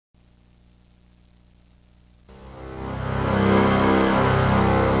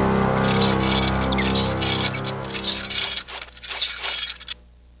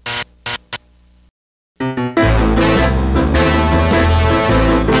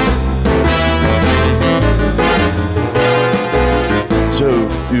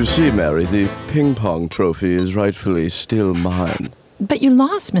You see, Mary, the ping-pong trophy is rightfully still mine. But you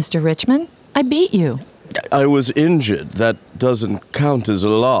lost, Mr. Richmond. I beat you. I was injured. That doesn't count as a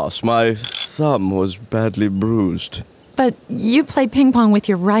loss. My thumb was badly bruised. But you play ping pong with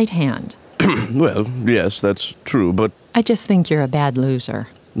your right hand. Well, yes, that's true, but... I just think you're a bad loser.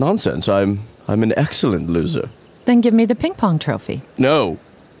 Nonsense. I'm an excellent loser. Then give me the ping pong trophy. No,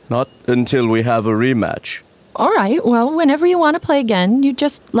 not until we have a rematch. All right, well, whenever you want to play again, you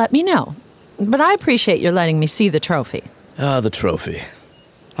just let me know. But I appreciate your letting me see the trophy. Ah, the trophy.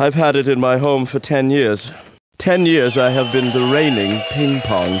 I've had it in my home for 10 years. 10 years I have been the reigning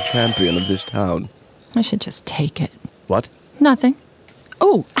ping-pong champion of this town. I should just take it. What? Nothing.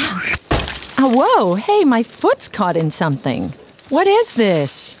 Oh, ow. Oh, whoa, hey, my foot's caught in something. What is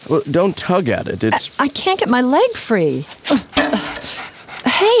this? Well, don't tug at it. It's... I can't get my leg free.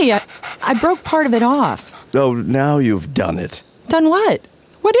 Hey, I broke part of it off. Oh, now you've done it. Done what?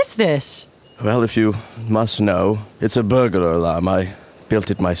 What is this? Well, if you must know, it's a burglar alarm. I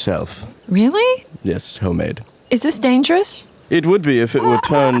built it myself. Really? Yes, homemade. Is this dangerous? It would be if it were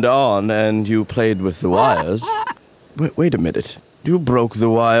turned on and you played with the wires. Wait a minute. You broke the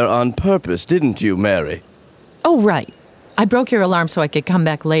wire on purpose, didn't you, Mary? Oh, right. I broke your alarm so I could come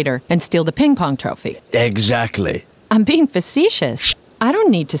back later and steal the ping pong trophy. Exactly. I'm being facetious. I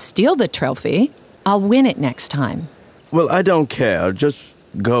don't need to steal the trophy. I'll win it next time. Well, I don't care. Just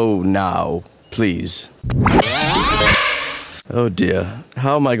go now, please. Oh, dear.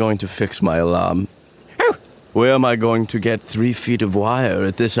 How am I going to fix my alarm? Where am I going to get 3 feet of wire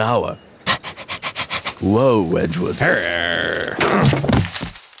at this hour? Whoa, Wedgwood.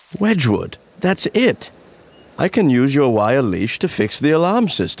 Wedgwood, that's it. I can use your wire leash to fix the alarm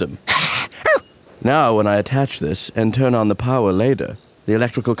system. Now, when I attach this and turn on the power later, the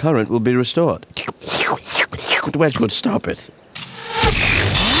electrical current will be restored. But Wedgwood, stop it.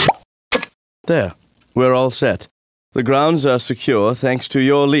 There, we're all set. The grounds are secure thanks to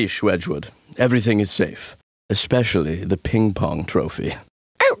your leash, Wedgwood. Everything is safe, especially the ping-pong trophy.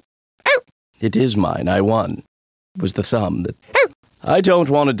 It is mine. I won. It was the thumb that... I don't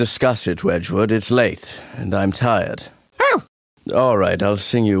want to discuss it, Wedgwood. It's late, and I'm tired. All right, I'll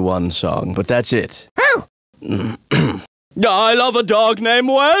sing you one song, but that's it. I love a dog named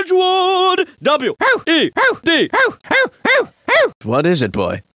Wedgwood! W-E-D! What is it,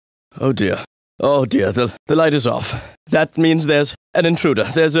 boy? Oh, dear. Oh, dear, the light is off. That means there's an intruder.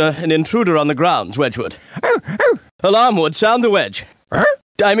 There's an intruder on the grounds, Wedgwood. Alarm Wood, sound the wedge.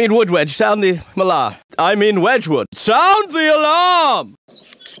 I mean Wood Wedge, sound the malar. I mean Wedgwood, sound the alarm!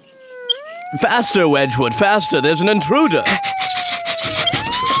 Faster, Wedgwood, faster, there's an intruder.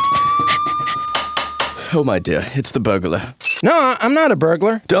 Oh, my dear, it's the burglar. No, I'm not a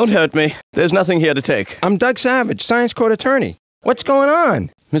burglar. Don't hurt me. There's nothing here to take. I'm Doug Savage, Science Court attorney. What's going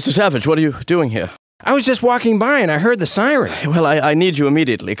on? Mr. Savage, what are you doing here? I was just walking by and I heard the siren. Well, I need you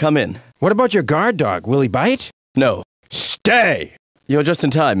immediately. Come in. What about your guard dog? Will he bite? No. Stay! You're just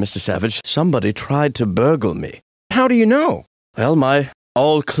in time, Mr. Savage. Somebody tried to burgle me. How do you know? Well, my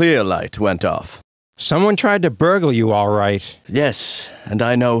all-clear light went off. Someone tried to burgle you, all right. Yes, and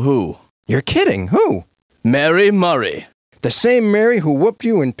I know who. You're kidding. Who? Mary Murray. The same Mary who whooped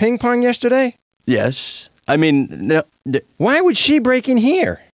you in ping pong yesterday? Yes. I mean, no... Why would she break in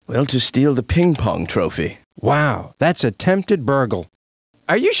here? Well, to steal the ping pong trophy. Wow, that's attempted burgle.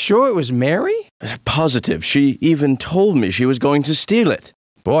 Are you sure it was Mary? Positive. She even told me she was going to steal it.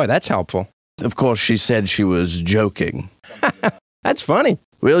 Boy, that's helpful. Of course, she said she was joking. That's funny.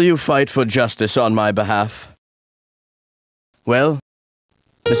 Will you fight for justice on my behalf? Well,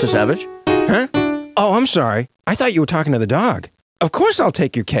 Mr. Savage? Huh? Oh, I'm sorry. I thought you were talking to the dog. Of course I'll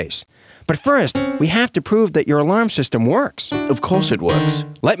take your case. But first, we have to prove that your alarm system works. Of course it works.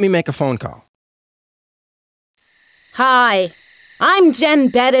 Let me make a phone call. Hi, I'm Jen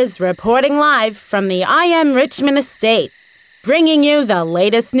Bettis reporting live from the I Am Richmond estate, bringing you the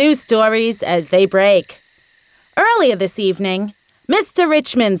latest news stories as they break. Earlier this evening, Mr.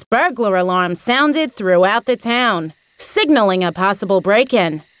 Richmond's burglar alarm sounded throughout the town, signaling a possible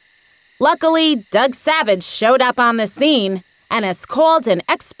break-in. Luckily, Doug Savage showed up on the scene and has called an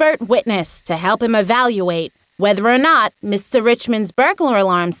expert witness to help him evaluate whether or not Mr. Richmond's burglar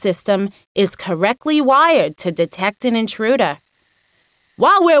alarm system is correctly wired to detect an intruder.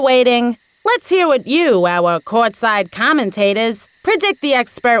 While we're waiting, let's hear what you, our courtside commentators, predict the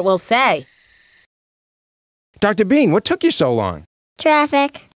expert will say. Dr. Bean, what took you so long?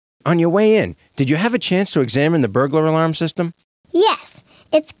 Traffic. On your way in, did you have a chance to examine the burglar alarm system? Yes,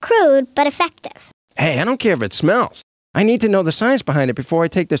 it's crude but effective. Hey, I don't care if it smells. I need to know the science behind it before I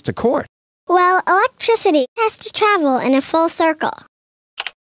take this to court. Well, electricity has to travel in a full circle.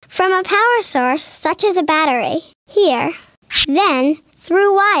 from a power source such as a battery, here, then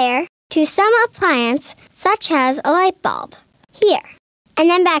through wire to some appliance such as a light bulb, here, and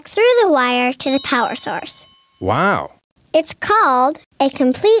then back through the wire to the power source. Wow. It's called a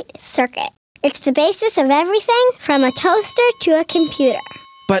complete circuit. It's the basis of everything from a toaster to a computer.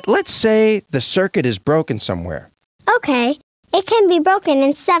 But let's say the circuit is broken somewhere. Okay, it can be broken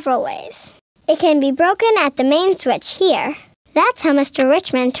in several ways. It can be broken at the main switch here. That's how Mr.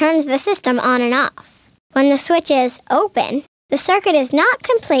 Richmond turns the system on and off. When the switch is open, the circuit is not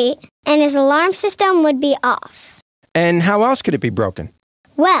complete and his alarm system would be off. And how else could it be broken?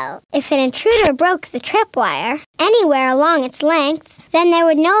 Well, if an intruder broke the tripwire anywhere along its length, then there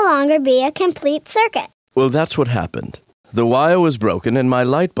would no longer be a complete circuit. Well, that's what happened. The wire was broken and my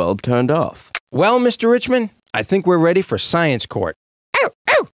light bulb turned off. Well, Mr. Richmond, I think we're ready for science court. Ow!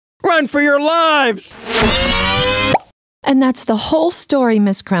 Ow! Run for your lives! And that's the whole story,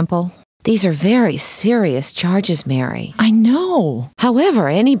 Miss Kremple. These are very serious charges, Mary. I know. However,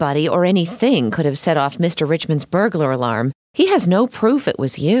 anybody or anything could have set off Mr. Richmond's burglar alarm. He has no proof it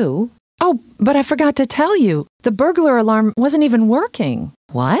was you. Oh, but I forgot to tell you. The burglar alarm wasn't even working.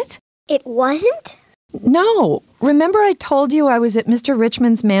 What? It wasn't? No. Remember I told you I was at Mr.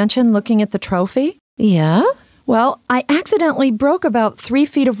 Richmond's mansion looking at the trophy? Yeah? Well, I accidentally broke about 3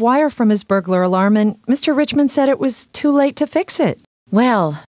 feet of wire from his burglar alarm, and Mr. Richmond said it was too late to fix it.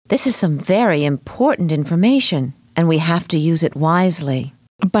 Well, this is some very important information, and we have to use it wisely.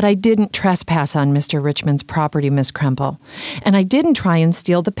 But I didn't trespass on Mr. Richmond's property, Miss Kremple. And I didn't try and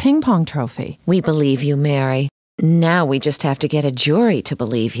steal the ping pong trophy. We believe you, Mary. Now we just have to get a jury to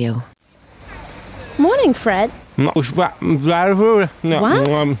believe you. Morning, Fred. What?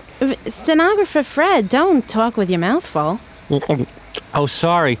 Stenographer Fred, don't talk with your mouth full. Oh,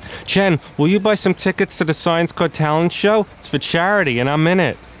 sorry. Jen, will you buy some tickets to the Science Code Talent Show? It's for charity, and I'm in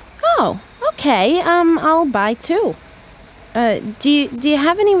it. Oh, okay. I'll buy 2. Do you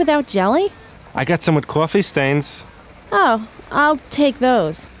have any without jelly? I got some with coffee stains. Oh, I'll take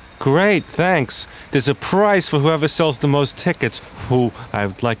those. Great, thanks. There's a prize for whoever sells the most tickets. Ooh,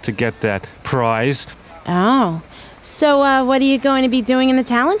 I'd like to get that prize. Oh. So, what are you going to be doing in the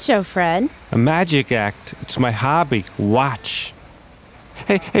talent show, Fred? A magic act. It's my hobby. Watch.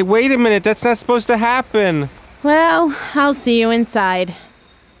 Hey, wait a minute. That's not supposed to happen. Well, I'll see you inside.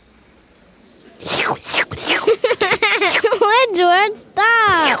 Woodward,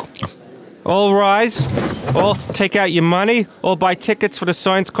 stop! All rise. All take out your money. All buy tickets for the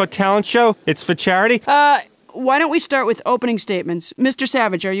Science Code Talent Show. It's for charity. Why don't we start with opening statements? Mr.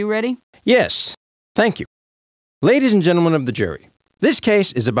 Savage, are you ready? Yes, thank you. Ladies and gentlemen of the jury, this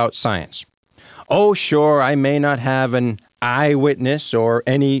case is about science. Oh, sure, I may not have an eyewitness or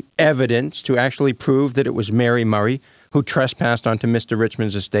any evidence to actually prove that it was Mary Murray who trespassed onto Mr.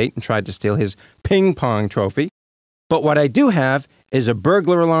 Richmond's estate and tried to steal his ping pong trophy. But what I do have is a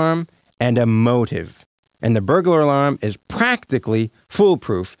burglar alarm and a motive. And the burglar alarm is practically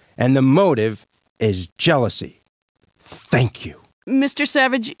foolproof, and the motive is jealousy. Thank you. Mr.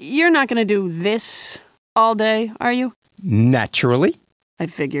 Savage, you're not going to do this all day, are you? Naturally. I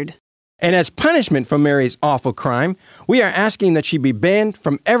figured. And as punishment for Mary's awful crime, we are asking that she be banned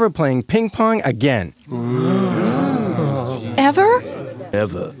from ever playing ping pong again. Ever?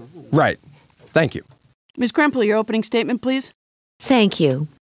 Ever. Right. Thank you. Ms. Kremple, your opening statement, please. Thank you.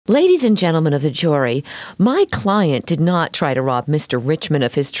 Ladies and gentlemen of the jury, my client did not try to rob Mr. Richmond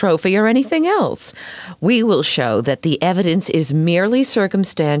of his trophy or anything else. We will show that the evidence is merely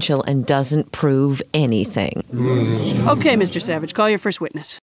circumstantial and doesn't prove anything. Okay, Mr. Savage, call your first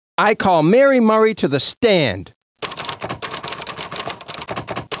witness. I call Mary Murray to the stand.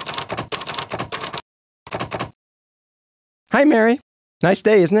 Hi, Mary. Nice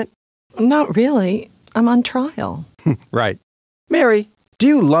day, isn't it? Not really. I'm on trial. Right. Mary, do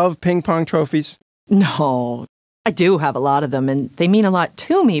you love ping pong trophies? No. I do have a lot of them, and they mean a lot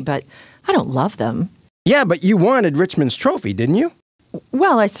to me, but I don't love them. Yeah, but you wanted Richmond's trophy, didn't you?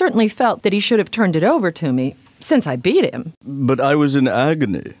 Well, I certainly felt that he should have turned it over to me, since I beat him. But I was in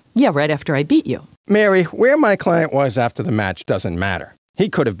agony. Yeah, right after I beat you. Mary, where my client was after the match doesn't matter. He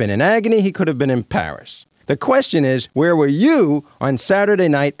could have been in agony, he could have been in Paris. The question is, where were you on Saturday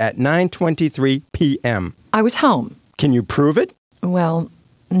night at 9:23 p.m.? I was home. Can you prove it? Well,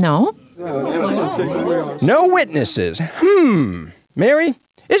 no. No witnesses. Mary,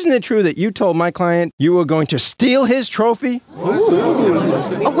 isn't it true that you told my client you were going to steal his trophy?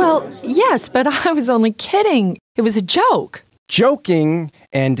 Well, yes, but I was only kidding. It was a joke. Joking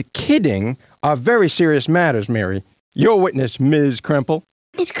and kidding are very serious matters, Mary. Your witness, Ms. Kremple.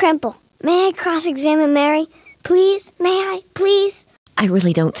 Miss Kremple, may I cross-examine Mary? Please? May I? Please? I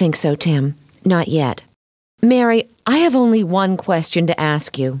really don't think so, Tim. Not yet. Mary, I have only one question to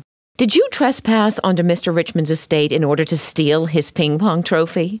ask you. Did you trespass onto Mr. Richmond's estate in order to steal his ping-pong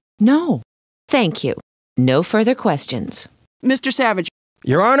trophy? No. Thank you. No further questions. Mr. Savage.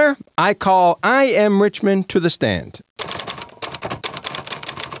 Your Honor, I call I.M. Richmond to the stand.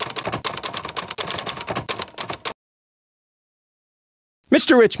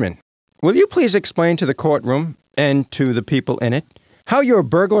 Mr. Richmond, will you please explain to the courtroom and to the people in it how your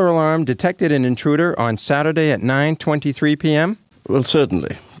burglar alarm detected an intruder on Saturday at 9:23 p.m.? Well,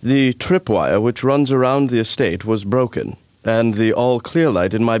 certainly. The tripwire which runs around the estate was broken, and the all-clear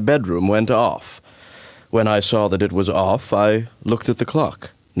light in my bedroom went off. When I saw that it was off, I looked at the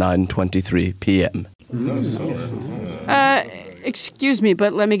clock. 9:23 p.m. Excuse me,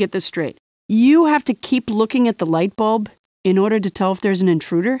 but let me get this straight. You have to keep looking at the light bulb in order to tell if there's an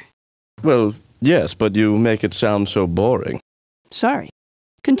intruder? Well, yes, but you make it sound so boring. Sorry.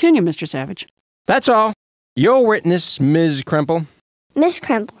 Continue, Mr. Savage. That's all. Your witness, Ms. Kremple. Miss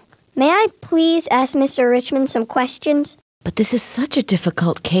Kremple, may I please ask Mr. Richmond some questions? But this is such a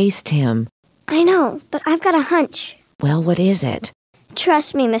difficult case, Tim. I know, but I've got a hunch. Well, what is it?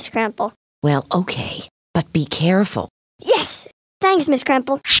 Trust me, Miss Kremple. Well, okay, but be careful. Yes! Thanks, Miss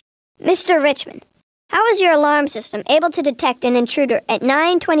Kremple. Mr. Richmond, how was your alarm system able to detect an intruder at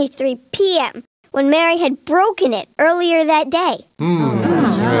 9:23 p.m. when Mary had broken it earlier that day?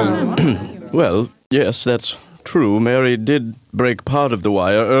 Well, yes, that's true. Mary did break part of the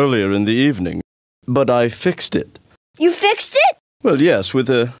wire earlier in the evening, but I fixed it. You fixed it? Well, yes, with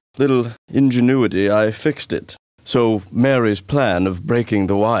a little ingenuity, I fixed it. So Mary's plan of breaking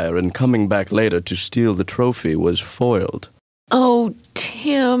the wire and coming back later to steal the trophy was foiled. Oh,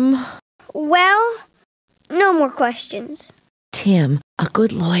 Tim. Well, no more questions. Tim, a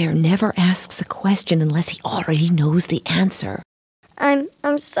good lawyer never asks a question unless he already knows the answer.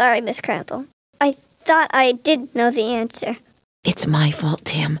 I'm sorry, Miss Kremple. I thought I did know the answer. It's my fault,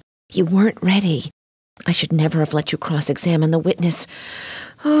 Tim. You weren't ready. I should never have let you cross-examine the witness.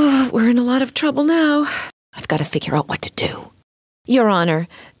 Oh, we're in a lot of trouble now. I've got to figure out what to do. Your Honor,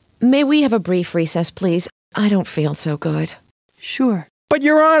 may we have a brief recess, please? I don't feel so good. Sure. But,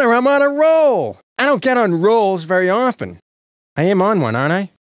 Your Honor, I'm on a roll. I don't get on rolls very often. I am on one, aren't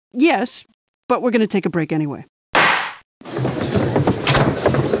I? Yes, but we're going to take a break anyway.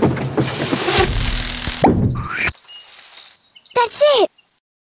 That's it!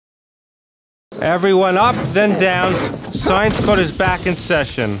 Everyone up, then down. Science Court is back in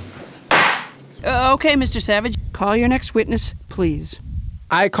session. Okay, Mr. Savage. Call your next witness, please.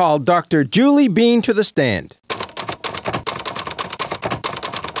 I call Dr. Julie Bean to the stand.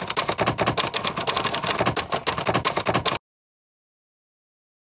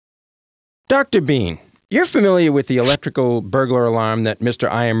 Dr. Bean, you're familiar with the electrical burglar alarm that Mr.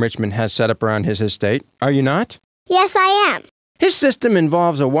 I.M. Richmond has set up around his estate, are you not? Yes, I am. His system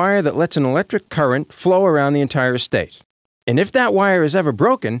involves a wire that lets an electric current flow around the entire estate. And if that wire is ever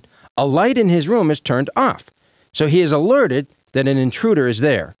broken, a light in his room is turned off. So he is alerted that an intruder is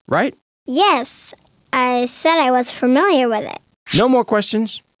there, right? Yes, I said I was familiar with it. No more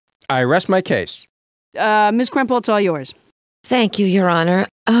questions. I rest my case. Ms. Kremple, it's all yours. Thank you, Your Honor.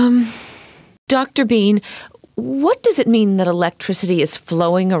 Dr. Bean, what does it mean that electricity is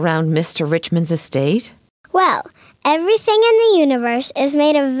flowing around Mr. Richmond's estate? Well, everything in the universe is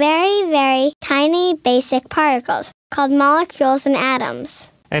made of very, very tiny basic particles called molecules and atoms.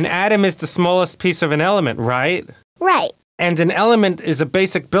 An atom is the smallest piece of an element, right? Right, And an element is a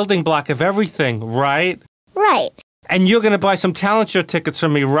basic building block of everything, right? right, And you're going to buy some talent show tickets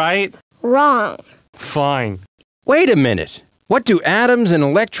from me, right? wrong. Fine. Wait a minute. What do atoms and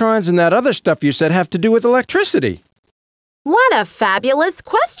electrons and that other stuff you said have to do with electricity? What a fabulous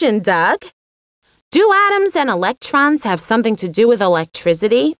question, Doug. Do atoms and electrons have something to do with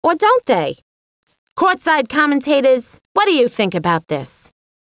electricity, or don't they? Courtside commentators, what do you think about this?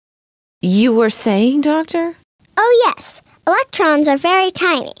 You were saying, Doctor? Oh, yes. Electrons are very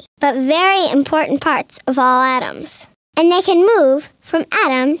tiny, but very important parts of all atoms. And they can move from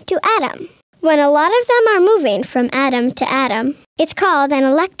atom to atom. When a lot of them are moving from atom to atom, it's called an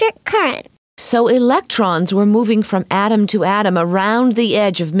electric current. So electrons were moving from atom to atom around the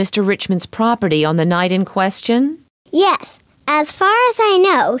edge of Mr. Richmond's property on the night in question? Yes, as far as I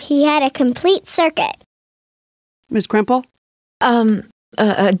know, he had a complete circuit. Ms. Kremple?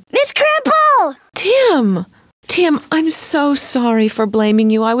 Miss Kremple! Tim, I'm so sorry for blaming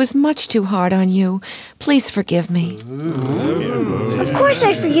you. I was much too hard on you. Please forgive me. Of course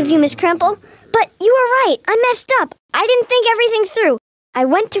I forgive you, Miss Kremple. But you were right. I messed up. I didn't think everything through. I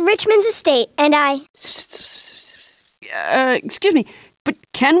went to Richmond's estate and I... excuse me, but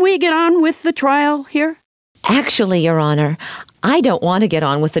can we get on with the trial here? Actually, Your Honor, I don't want to get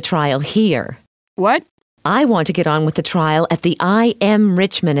on with the trial here. What? I want to get on with the trial at the I.M.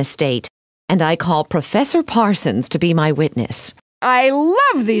 Richmond estate, and I call Professor Parsons to be my witness. I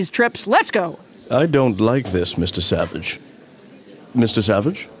love these trips. Let's go. I don't like this, Mr. Savage. Mr.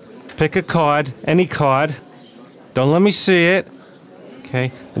 Savage? Pick a card, any card. Don't let me see it. Okay,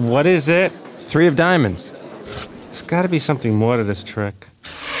 what is it? 3 of diamonds. There's got to be something more to this trick.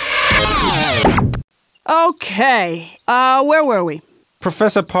 Okay, where were we?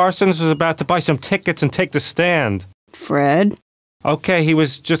 Professor Parsons was about to buy some tickets and take the stand. Fred? Okay, he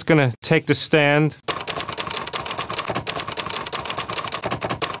was just gonna take the stand.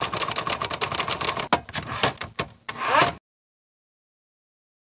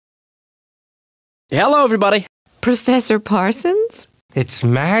 Hello, everybody. Professor Parsons? It's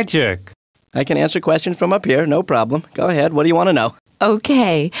magic. I can answer questions from up here, no problem. Go ahead, what do you want to know?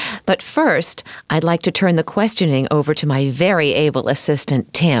 Okay, but first, I'd like to turn the questioning over to my very able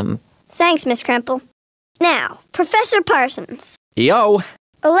assistant, Tim. Thanks, Miss Kremple. Now, Professor Parsons. Yo!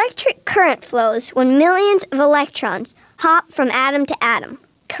 Electric current flows when millions of electrons hop from atom to atom,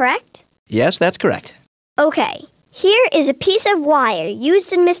 correct? Yes, that's correct. Okay, here is a piece of wire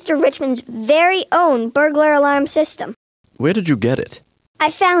used in Mr. Richmond's very own burglar alarm system. Where did you get it?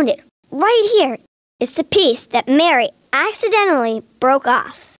 I found it right here. It's the piece that Mary accidentally broke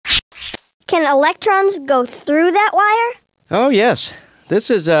off. Can electrons go through that wire? Oh, yes. This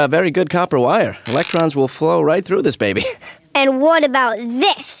is a very good copper wire. Electrons will flow right through this baby. And what about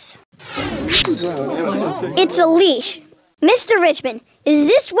this? It's a leash. Mr. Richmond, is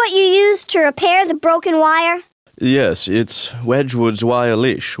this what you used to repair the broken wire? Yes, it's Wedgwood's wire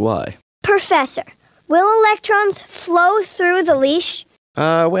leash. Why? Professor, will electrons flow through the leash?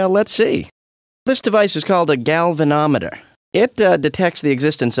 Well, let's see. This device is called a galvanometer. It detects the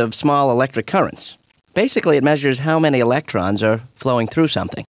existence of small electric currents. Basically, it measures how many electrons are flowing through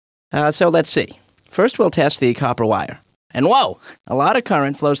something. So let's see. First, we'll test the copper wire. And whoa, a lot of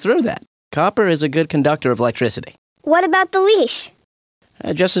current flows through that. Copper is a good conductor of electricity. What about the leash?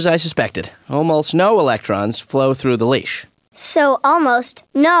 Just as I suspected. Almost no electrons flow through the leash. So almost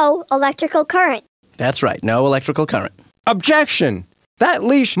no electrical current. That's right, no electrical current. Objection! That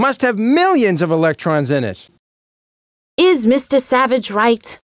leash must have millions of electrons in it. Is Mr. Savage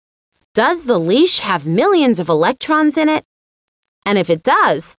right? Does the leash have millions of electrons in it? And if it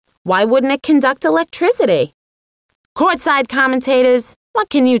does, why wouldn't it conduct electricity? Courtside commentators, what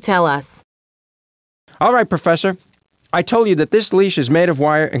can you tell us? All right, Professor. I told you that this leash is made of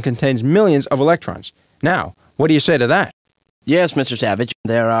wire and contains millions of electrons. Now, what do you say to that? Yes, Mr. Savage,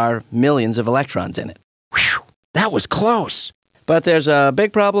 there are millions of electrons in it. Whew, that was close. But there's a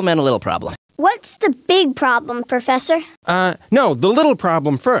big problem and a little problem. What's the big problem, Professor? No, the little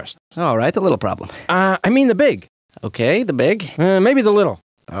problem first. All right, the little problem. I mean the big. Okay, the big. Maybe the little.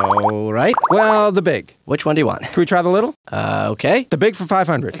 All right. Well, the big. Which one do you want? Can we try the little? Okay. The big for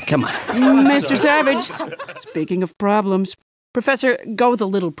 500. Come on. Mr. Savage, speaking of problems, Professor, go with the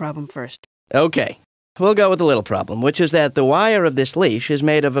little problem first. Okay. We'll go with the little problem, which is that the wire of this leash is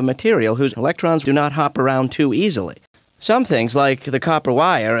made of a material whose electrons do not hop around too easily. Some things, like the copper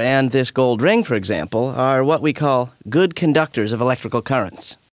wire and this gold ring, for example, are what we call good conductors of electrical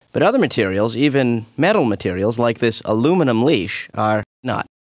currents. But other materials, even metal materials like this aluminum leash, are not.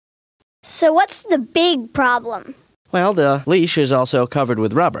 So what's the big problem? Well, the leash is also covered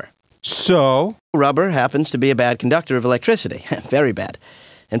with rubber. So? Rubber happens to be a bad conductor of electricity. Very bad.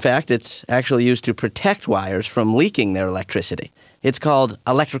 In fact, it's actually used to protect wires from leaking their electricity. It's called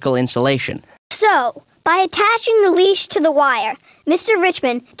electrical insulation. So, by attaching the leash to the wire, Mr.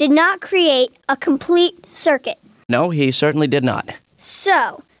 Richmond did not create a complete circuit. No, he certainly did not.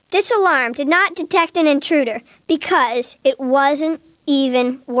 So, this alarm did not detect an intruder because it wasn't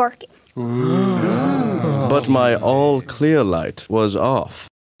even working. But my all-clear light was off.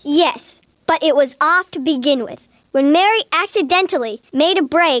 Yes, but it was off to begin with. When Mary accidentally made a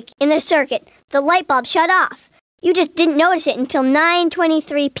break in the circuit, the light bulb shut off. You just didn't notice it until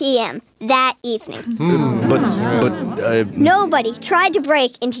 9:23 p.m. that evening. Nobody tried to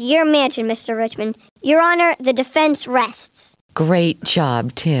break into your mansion, Mr. Richmond. Your Honor, the defense rests. Great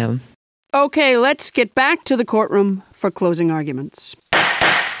job, Tim. Okay, let's get back to the courtroom for closing arguments.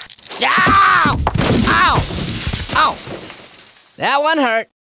 Ow! Ow! Ow! That one hurt.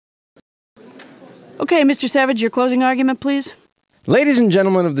 Okay, Mr. Savage, your closing argument, please. Ladies and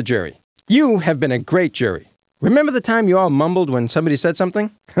gentlemen of the jury, you have been a great jury. Remember the time you all mumbled when somebody said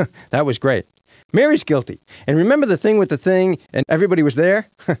something? That was great. Mary's guilty. And remember the thing with the thing and everybody was there?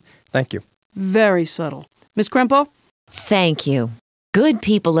 Thank you. Very subtle. Miss Krempo? Thank you. Good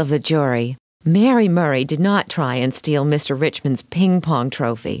people of the jury, Mary Murray did not try and steal Mr. Richmond's ping-pong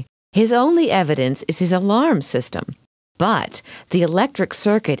trophy. His only evidence is his alarm system. But the electric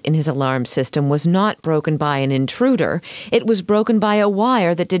circuit in his alarm system was not broken by an intruder. It was broken by a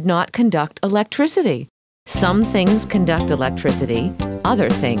wire that did not conduct electricity. Some things conduct electricity, other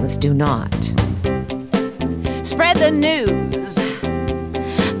things do not. Spread the news.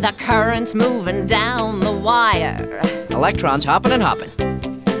 The current's moving down the wire. Electrons hopping and hopping.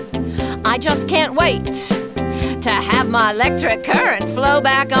 I just can't wait to have my electric current flow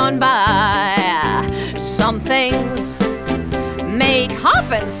back on by. Some things make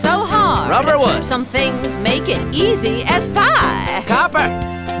hopping so hard. Rubber wood. Some things make it easy as pie. Copper.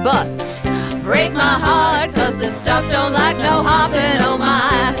 But break my heart, 'cause this stuff don't like no hopping. Oh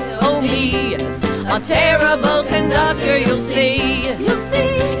my, oh me. A terrible conductor, you'll see. You'll see.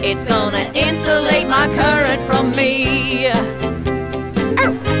 It's gonna insulate my current from me.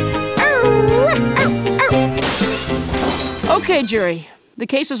 Okay, jury. The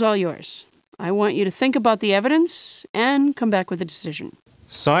case is all yours. I want you to think about the evidence and come back with a decision.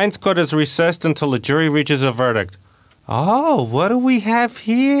 Science court is recessed until the jury reaches a verdict. Oh, what do we have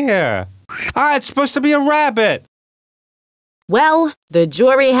here? Ah, it's supposed to be a rabbit. Well, the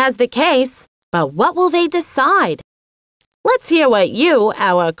jury has the case, but what will they decide? Let's hear what you,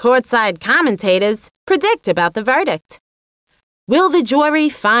 our courtside commentators, predict about the verdict. Will the jury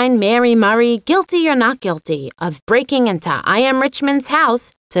find Mary Murray guilty or not guilty of breaking into I.M. Richmond's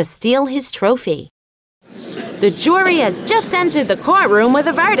house to steal his trophy? The jury has just entered the courtroom with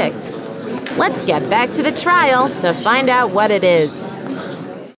a verdict. Let's get back to the trial to find out what it is.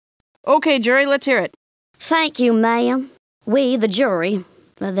 Okay, jury, let's hear it. Thank you, ma'am. We, the jury,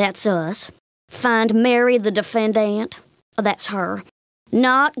 that's us, find Mary, the defendant, that's her,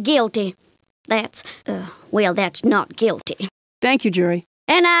 not guilty. That's not guilty. Thank you, jury.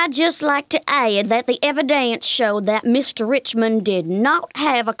 And I'd just like to add that the evidence showed that Mr. Richmond did not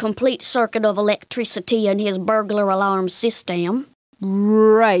have a complete circuit of electricity in his burglar alarm system.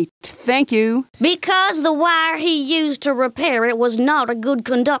 Right. Thank you. Because the wire he used to repair it was not a good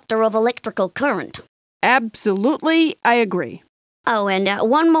conductor of electrical current. Absolutely, I agree. Oh, and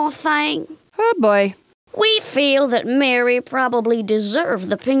one more thing. Oh, boy. We feel that Mary probably deserved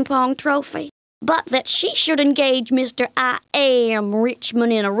the ping-pong trophy, but that she should engage Mr. I.M.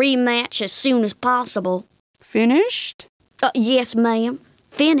 Richmond in a rematch as soon as possible. Finished? Yes, ma'am.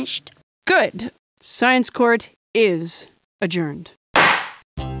 Finished. Good. Science court is adjourned.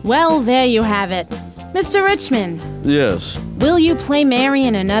 Well, there you have it. Mr. Richmond, Yes, will you play Mary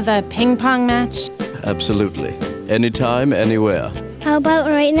in another ping pong match? absolutely. Anytime, anywhere. How about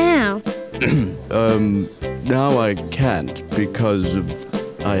right now? Now I can't because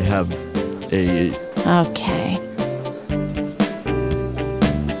I have a... Okay.